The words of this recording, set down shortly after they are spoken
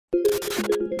Okay,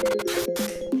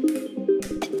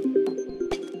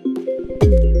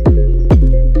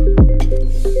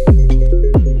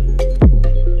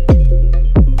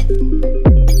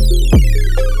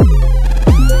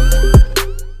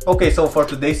 so for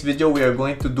today's video, we are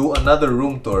going to do another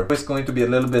room tour. It's going to be a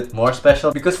little bit more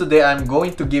special because today I'm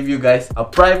going to give you guys a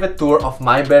private tour of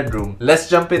my bedroom. Let's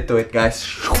jump into it, guys.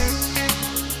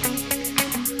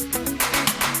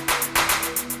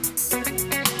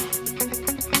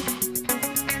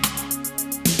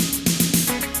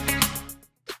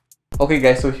 Okay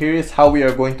guys, so here is how we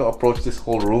are going to approach this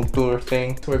whole room tour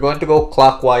thing. So we're going to go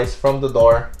clockwise from the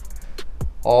door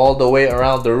all the way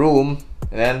around the room,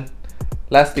 and then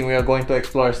last thing we are going to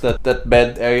explore is that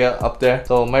bed area up there.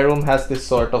 So my room has this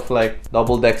sort of like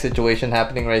double deck situation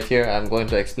happening right here. I'm going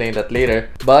to explain that later.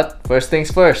 But first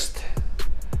things first,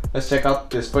 let's check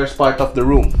out this first part of the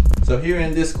room. So here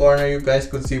in this corner, you guys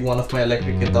could see one of my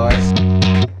electric guitars.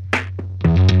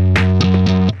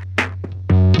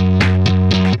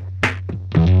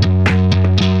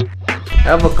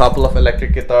 I have a couple of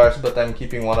electric guitars, but I'm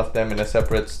keeping one of them in a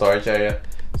separate storage area.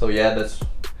 So yeah, that's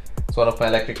one of my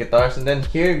electric guitars. And then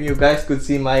here you guys could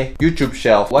see my YouTube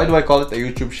shelf. Why do I call it a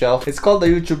YouTube shelf? It's called a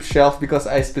YouTube shelf because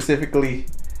I specifically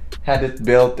had it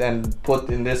built and put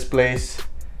in this place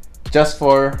just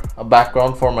for a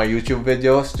background for my YouTube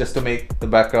videos, just to make the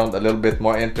background a little bit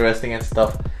more interesting and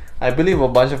stuff. I believe a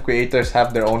bunch of creators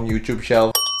have their own YouTube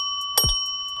shelf.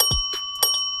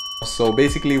 So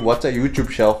basically what a YouTube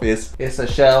shelf is a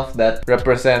shelf that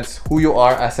represents who you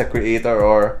are as a creator,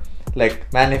 or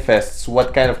like manifests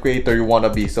what kind of creator you want to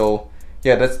be. So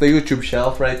yeah, that's the YouTube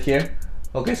shelf right here.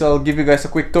 Okay, so I'll give you guys a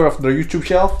quick tour of the YouTube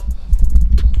shelf.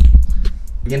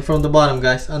 Begin from the bottom,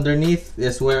 guys. Underneath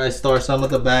is where I store some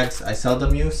of the bags I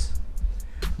seldom use.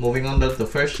 Moving on to the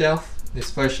first shelf.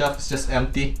 This first shelf is just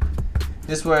empty.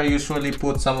 This is where I usually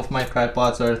put some of my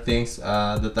tripods or things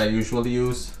that I usually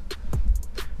use.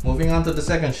 Moving on to the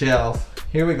second shelf.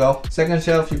 Here we go. Second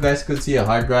shelf, you guys could see a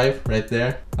hard drive right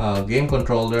there, game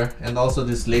controller, and also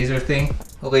this laser thing.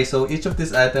 Okay, so each of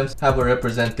these items have a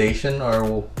representation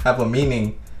or have a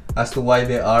meaning as to why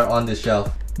they are on the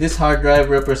shelf. This hard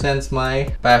drive represents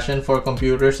my passion for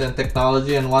computers and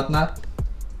technology and whatnot.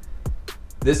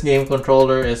 This game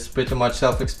controller is pretty much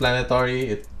self-explanatory.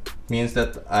 It means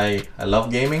that I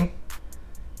love gaming.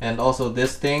 And also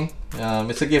this thing,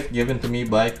 it's a gift given to me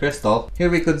by Crystal. Here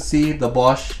we could see the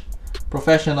Bosch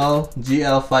Professional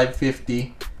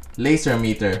GL550 laser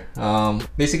meter.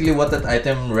 Basically what that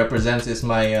item represents is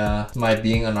my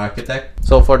being an architect.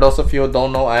 So for those of you who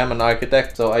don't know, I am an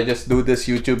architect. So I just do this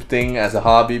YouTube thing as a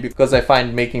hobby because I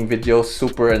find making videos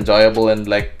super enjoyable, and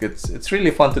like it's really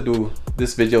fun to do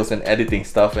these videos and editing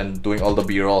stuff and doing all the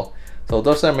b-roll. So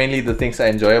those are mainly the things I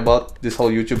enjoy about this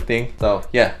whole YouTube thing. So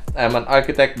yeah, I'm an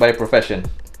architect by profession.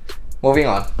 Moving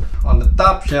on. On the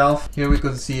top shelf, here we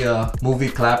could see a movie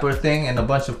clapper thing and a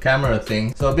bunch of camera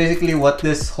things. So basically what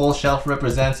this whole shelf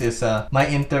represents is my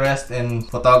interest in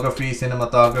photography,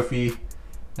 cinematography,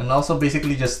 and also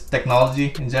basically just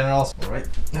technology in general. Alright,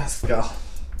 let's go.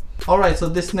 Alright, so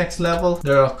this next level,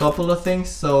 there are a couple of things.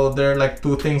 So there are like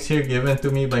two things here given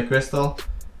to me by Crystal.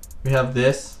 We have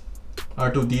this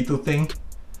R2-D2 thing,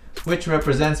 which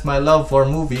represents my love for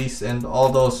movies and all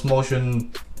those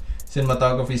motion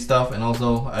cinematography stuff, and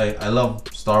also I love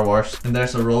Star Wars. And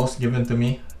there's a rose given to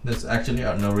me. That's actually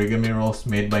an origami rose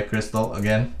made by Crystal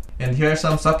again. And here are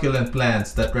some succulent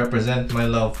plants that represent my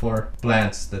love for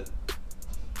plants. That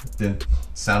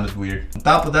sounded weird. On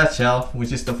top of that shelf,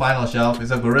 which is the final shelf,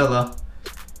 is a gorilla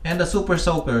and a super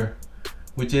soaker,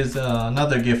 which is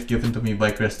another gift given to me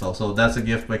by Crystal. So that's a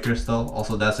gift by Crystal.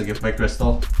 Also that's a gift by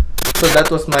Crystal. So that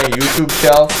was my YouTube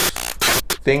shelf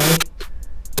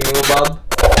thingamabob.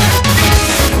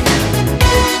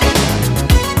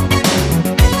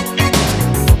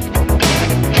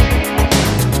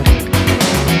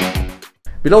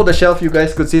 Below the shelf, you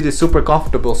guys could see this super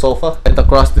comfortable sofa, and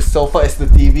across this sofa is the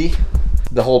TV.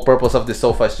 The whole purpose of this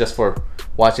sofa is just for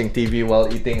watching TV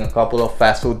while eating a couple of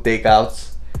fast food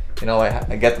takeouts. You know,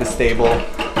 I get this table,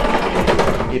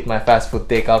 eat my fast food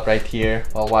takeout right here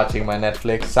while watching my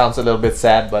Netflix. Sounds a little bit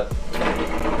sad, but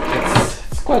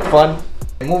it's quite fun.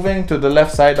 Moving to the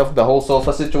left side of the whole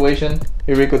sofa situation,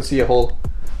 here we could see a whole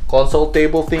console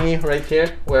table thingy right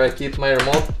here where I keep my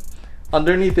remote.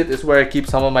 Underneath it is where I keep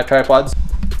some of my tripods.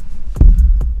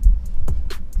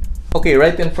 Okay,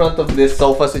 right in front of this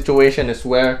sofa situation is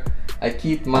where I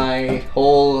keep my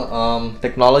whole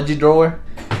technology drawer.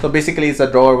 So basically it's a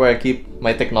drawer where I keep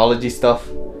my technology stuff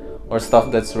or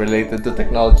stuff that's related to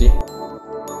technology.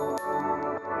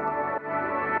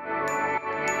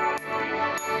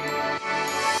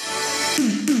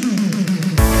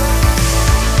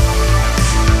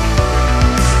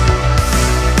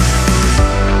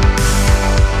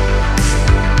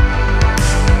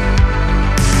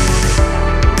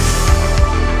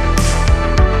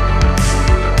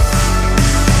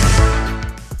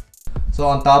 So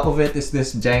on top of it is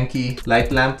this janky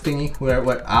light lamp thingy where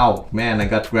ow man, I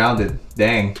got grounded,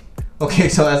 dang. Okay,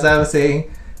 so as I was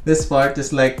saying, this part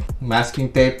is like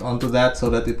masking taped onto that so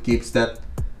that it keeps that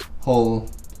whole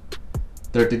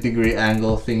 30-degree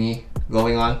angle thingy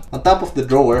going on. On top of the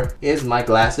drawer is my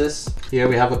glasses. Here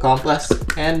we have a compass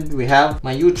and we have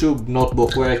my YouTube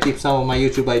notebook where I keep some of my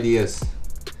YouTube ideas.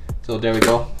 So there we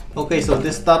go. Okay, so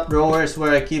this top drawer is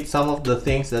where I keep some of the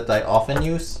things that I often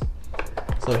use.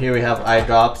 So here we have eye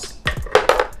drops.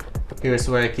 Here's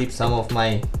where I keep some of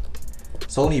my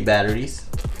Sony batteries.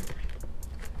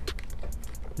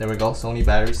 There we go, Sony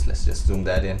batteries. Let's just zoom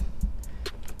that in.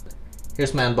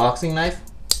 Here's my unboxing knife.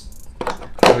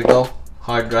 There we go.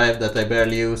 Hard drive that I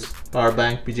barely use. Power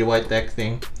bank, PGY Tech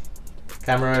thing.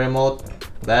 Camera remote,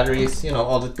 batteries, you know,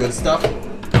 all the good stuff.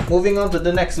 Moving on to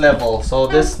the next level. So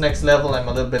this next level I'm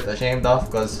a little bit ashamed of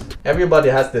because everybody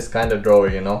has this kind of drawer,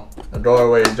 you know. A drawer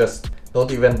where you just don't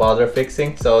even bother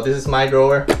fixing. So this is my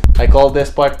drawer. I call this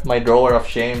part my drawer of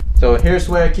shame. So here's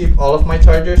where I keep all of my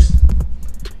chargers.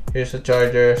 Here's a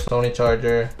charger, Sony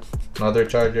charger, another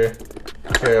charger.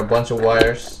 Here are a bunch of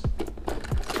wires,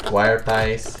 wire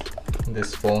ties,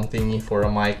 this phone thingy for a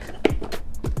mic.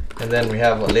 And then we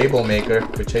have a label maker,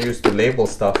 which I use to label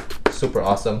stuff. Super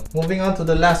awesome. Moving on to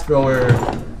the last drawer.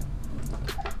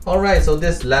 Alright, so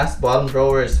this last bottom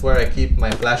drawer is where I keep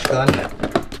my flash gun,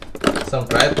 some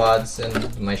tripods,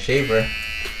 and my shaver.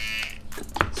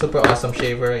 Super awesome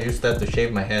shaver. I use that to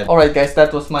shave my head. Alright guys,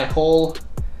 that was my whole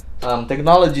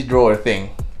technology drawer thing.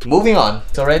 Moving on.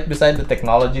 So right beside the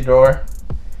technology drawer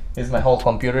is my whole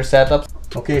computer setup.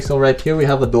 Okay, so right here we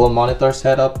have a dual monitor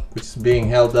setup, which is being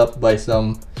held up by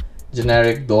some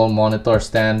generic dual monitor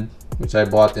stand, which I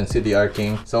bought in CDR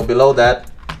King. So below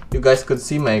that, you guys could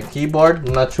see my keyboard.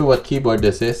 I'm not sure what keyboard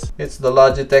this is. It's the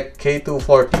Logitech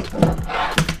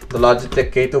K240. The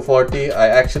Logitech K240, I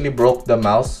actually broke the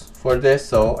mouse for this,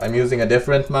 so I'm using a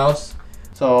different mouse.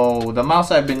 So the mouse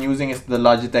I've been using is the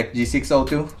Logitech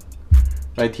G602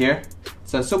 right here.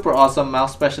 It's a super awesome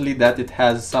mouse, especially that it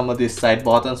has some of these side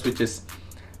buttons, which is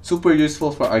super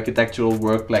useful for architectural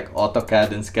work like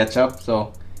AutoCAD and SketchUp.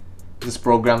 So just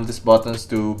program these buttons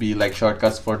to be like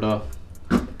shortcuts for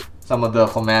some of the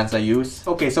commands I use.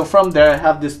 Okay, so from there I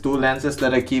have these two lenses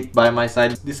that I keep by my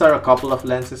side. These are a couple of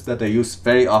lenses that I use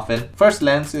very often. First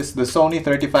lens is the Sony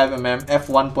 35mm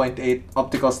f1.8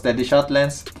 optical steady shot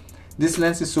lens. This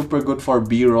lens is super good for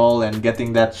B-roll and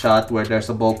getting that shot where there's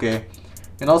a bokeh.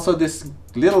 And also this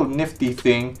little nifty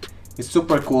thing is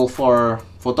super cool for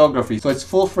photography. So its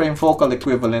full frame focal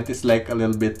equivalent is like a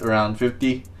little bit around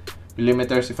 50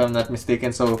 millimeters if I'm not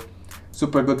mistaken. So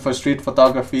super good for street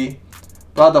photography,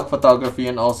 product photography,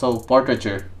 and also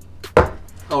portraiture.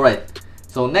 Alright,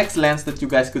 so next lens that you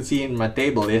guys could see in my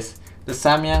table is the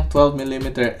Samyang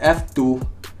 12mm f2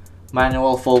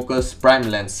 manual focus prime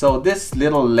lens. So this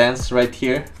little lens right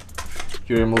here, if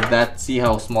you remove that, see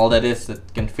how small that is?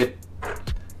 That can fit,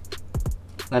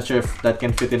 not sure if that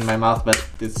can fit in my mouth, but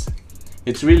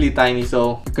it's really tiny,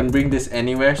 so you can bring this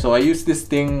anywhere. So I use this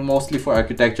thing mostly for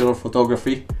architectural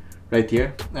photography right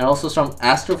here, and also some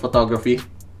astrophotography,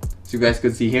 as you guys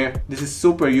could see here. This is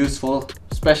super useful,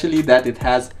 especially that it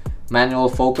has manual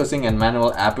focusing and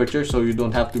manual aperture, so you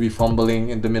don't have to be fumbling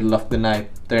in the middle of the night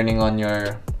turning on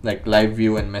your like live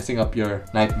view and messing up your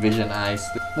night vision eyes.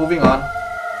 Moving on.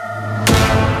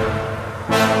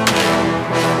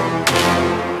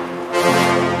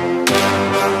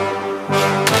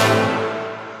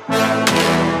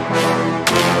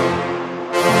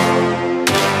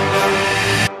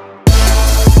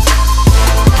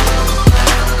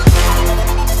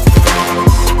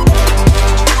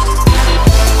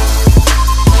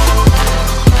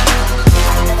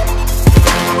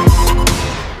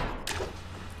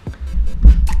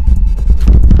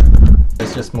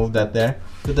 Just move that there.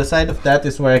 To the side of that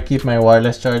is where I keep my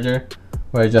wireless charger,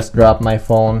 where I just drop my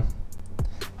phone.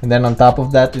 And then on top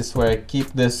of that is where I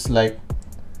keep this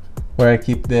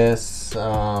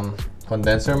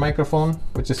condenser microphone,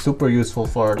 which is super useful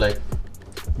for like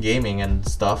gaming and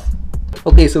stuff.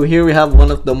 Okay, so here we have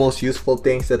one of the most useful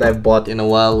things that I've bought in a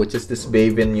while, which is this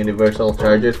Bavin universal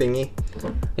charger thingy.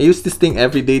 I use this thing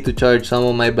every day to charge some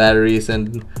of my batteries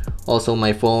and also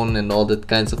my phone and all that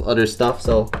kinds of other stuff.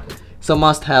 So it's a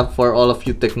must-have for all of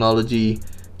you technology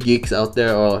geeks out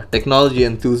there, or technology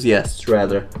enthusiasts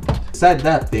rather. Beside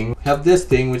that thing, we have this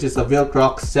thing, which is a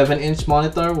Viltrox 7-inch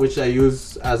monitor, which I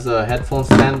use as a headphone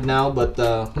stand now, but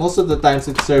most of the times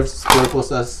it serves its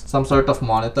purpose as some sort of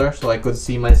monitor, so I could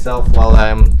see myself while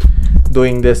I'm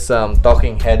doing this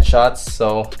talking headshots.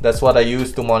 So that's what I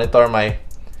use to monitor my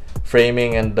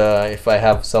framing, and if I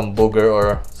have some booger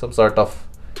or some sort of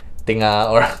tinga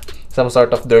or some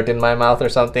sort of dirt in my mouth or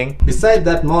something. Beside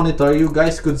that monitor, you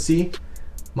guys could see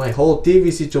my whole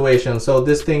TV situation. So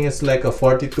this thing is like a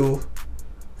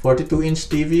 42-inch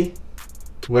TV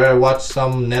where I watch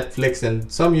some Netflix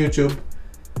and some YouTube.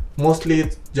 Mostly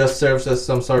it just serves as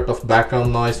some sort of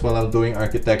background noise while I'm doing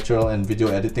architectural and video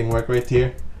editing work right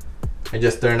here. I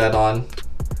just turn that on.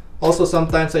 Also,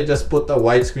 sometimes I just put a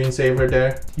wide screensaver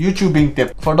there. YouTubing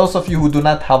tip. For those of you who do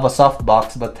not have a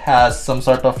softbox but has some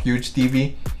sort of huge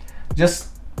TV, just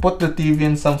put the TV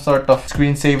in some sort of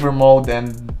screensaver mode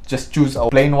and just choose a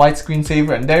plain white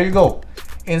screensaver, and there you go.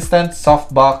 Instant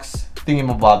softbox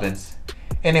thingamabobbins.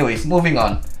 Anyways, moving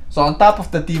on. So on top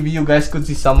of the TV, you guys could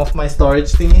see some of my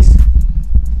storage thingies.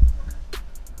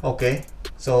 Okay,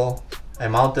 so I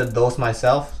mounted those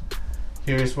myself.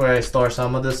 Here's where I store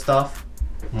some of the stuff.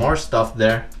 More stuff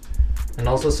there. And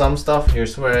also some stuff.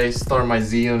 Here's where I store my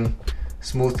Llyan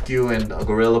Smooth Q and a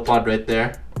Gorilla Pod right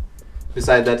there.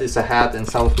 Beside that is a hat and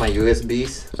some of my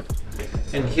USBs.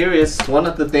 And here is one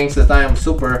of the things that I am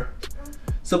super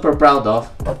proud of.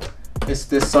 Is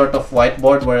this sort of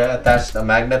whiteboard where I attached a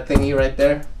magnet thingy right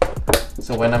there.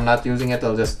 So when I'm not using it,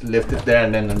 I'll just lift it there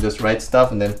and then I'll just write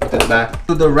stuff and then put it back.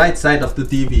 To the right side of the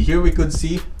TV, here we could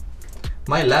see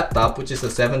my laptop, which is a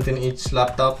 17-inch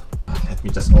laptop. Let me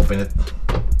just open it.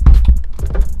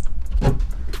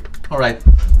 Alright,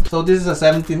 so this is a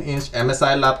 17-inch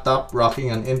MSI laptop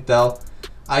rocking an Intel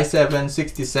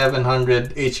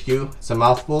i7-6700 HQ. It's a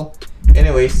mouthful.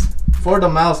 Anyways, for the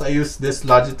mouse I use this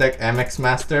Logitech MX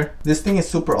Master. This thing is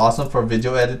super awesome for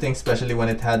video editing, especially when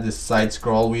it had this side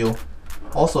scroll wheel.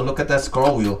 Also, look at that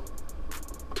scroll wheel.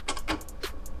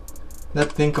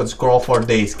 That thing could scroll for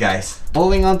days, guys.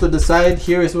 Moving on to the side,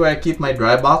 here is where I keep my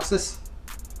dry boxes.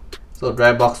 So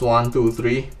dry box 1, 2,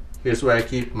 3. Here's where I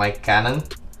keep my Canon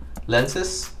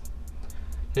lenses.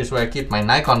 Here's where I keep my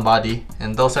Nikon body,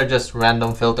 and those are just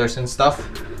random filters and stuff.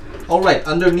 Alright,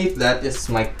 underneath that is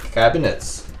my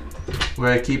cabinets,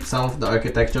 where I keep some of the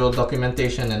architectural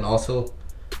documentation and also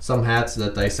some hats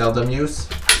that I seldom use.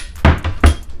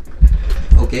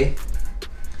 Okay.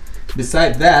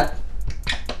 Beside that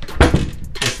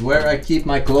is where I keep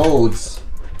my clothes.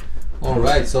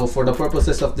 Alright, so for the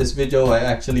purposes of this video, I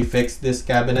actually fixed this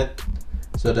cabinet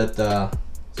so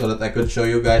that I could show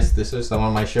you guys. This is some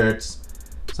of my shirts.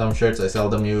 Some shirts I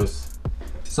seldom use.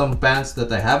 Some pants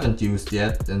that I haven't used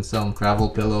yet, and some travel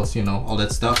pillows, you know, all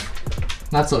that stuff.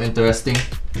 Not so interesting.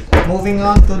 Moving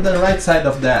on to the right side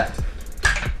of that.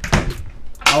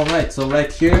 Alright, so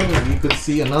right here you could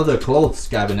see another clothes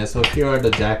cabinet. So here are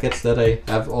the jackets that I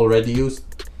have already used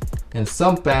and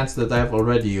some pants that I have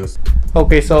already used.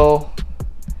 Okay, so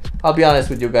I'll be honest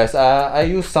with you guys. I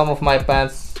use some of my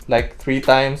pants like 3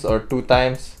 times or 2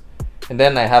 times, and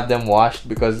then I have them washed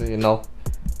because, you know,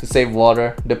 to save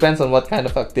water. Depends on what kind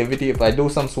of activity. If I do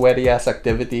some sweaty ass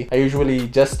activity, I usually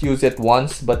just use it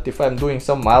once, but if I'm doing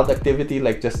some mild activity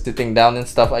like just sitting down and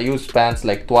stuff, I use pants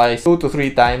like twice, 2 to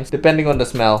 3 times, depending on the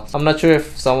smell. I'm not sure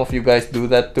if some of you guys do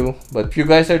that too, but if you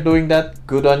guys are doing that,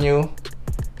 good on you.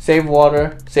 Save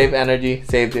water, save energy,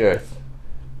 save the earth.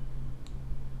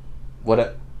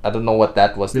 I don't know what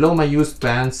that was. Below my used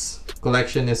pants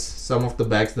collection is some of the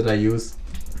bags that I use.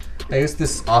 I use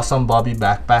this awesome Bobby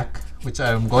backpack, which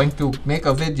I'm going to make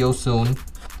a video soon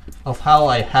of how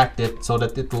I hacked it so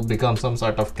that it will become some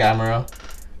sort of camera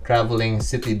traveling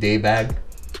city day bag.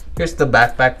 Here's the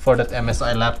backpack for that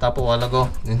MSI laptop a while ago,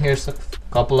 and here's a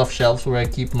couple of shelves where I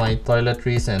keep my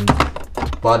toiletries and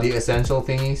body essential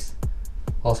thingies.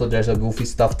 Also, there's a goofy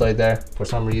stuffed toy there for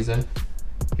some reason.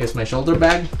 Here's my shoulder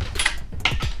bag.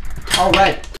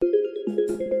 Alright.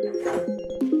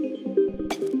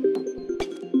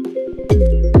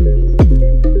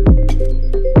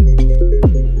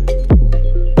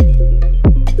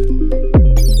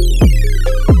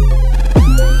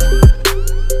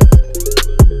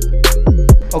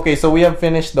 Okay, so we have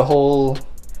finished the whole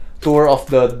tour of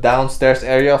the downstairs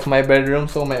area of my bedroom.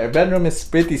 So my bedroom is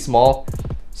pretty small.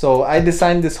 So I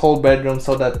designed this whole bedroom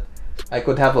so that I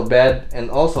could have a bed and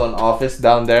also an office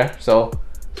down there. So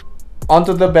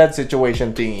onto the bed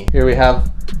situation thingy. Here we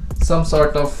have some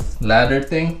sort of ladder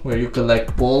thing where you can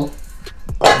like pull,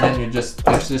 and then there's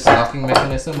this locking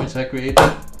mechanism which I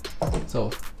created.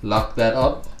 So lock that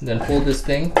up, then pull this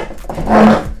thing,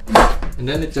 and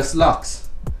then it just locks.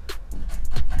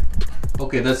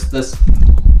 Okay, that's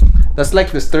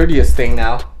like the sturdiest thing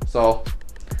now. So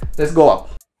let's go up.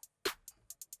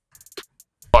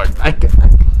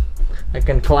 I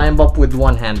can climb up with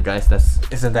one hand, guys.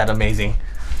 Isn't that amazing?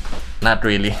 Not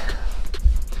really.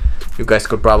 You guys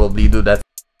could probably do that.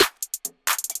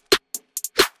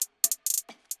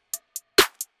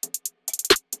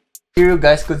 Here you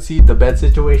guys could see the bed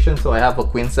situation. So I have a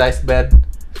queen size bed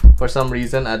for some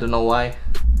reason. I don't know why.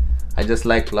 I just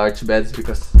like large beds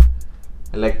because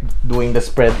I like doing the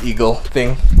spread eagle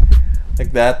thing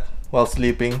like that while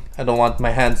sleeping. I don't want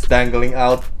my hands dangling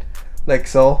out like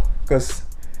so because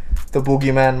the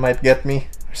boogeyman might get me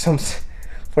or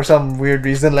for some weird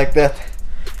reason like that.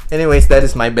 Anyways, that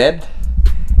is my bed,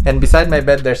 and beside my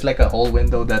bed there's like a whole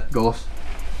window that goes,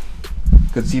 you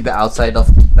could see the outside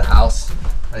of the house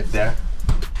right there.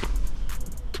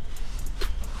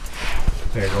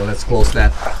 There you go, let's close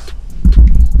that.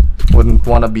 Wouldn't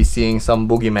want to be seeing some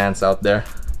boogeymans out there.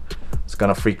 It's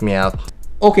gonna freak me out.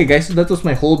 Okay guys, so that was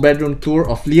my whole bedroom tour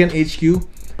of Llyan HQ.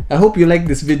 I hope you liked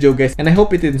this video guys, and I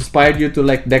hope it inspired you to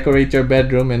like decorate your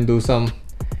bedroom and do some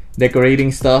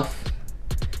decorating stuff.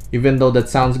 Even though that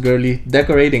sounds girly,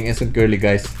 decorating isn't girly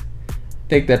guys.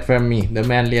 Take that from me, the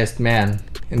manliest man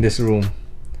in this room.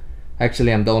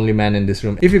 Actually, I'm the only man in this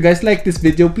room. If you guys like this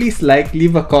video, please like,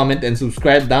 leave a comment, and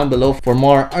subscribe down below for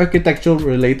more architectural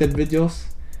related videos.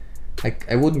 Like,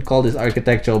 I wouldn't call this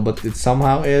architectural, but it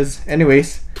somehow is.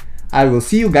 Anyways, I will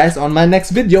see you guys on my next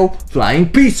video. Flying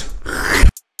peace!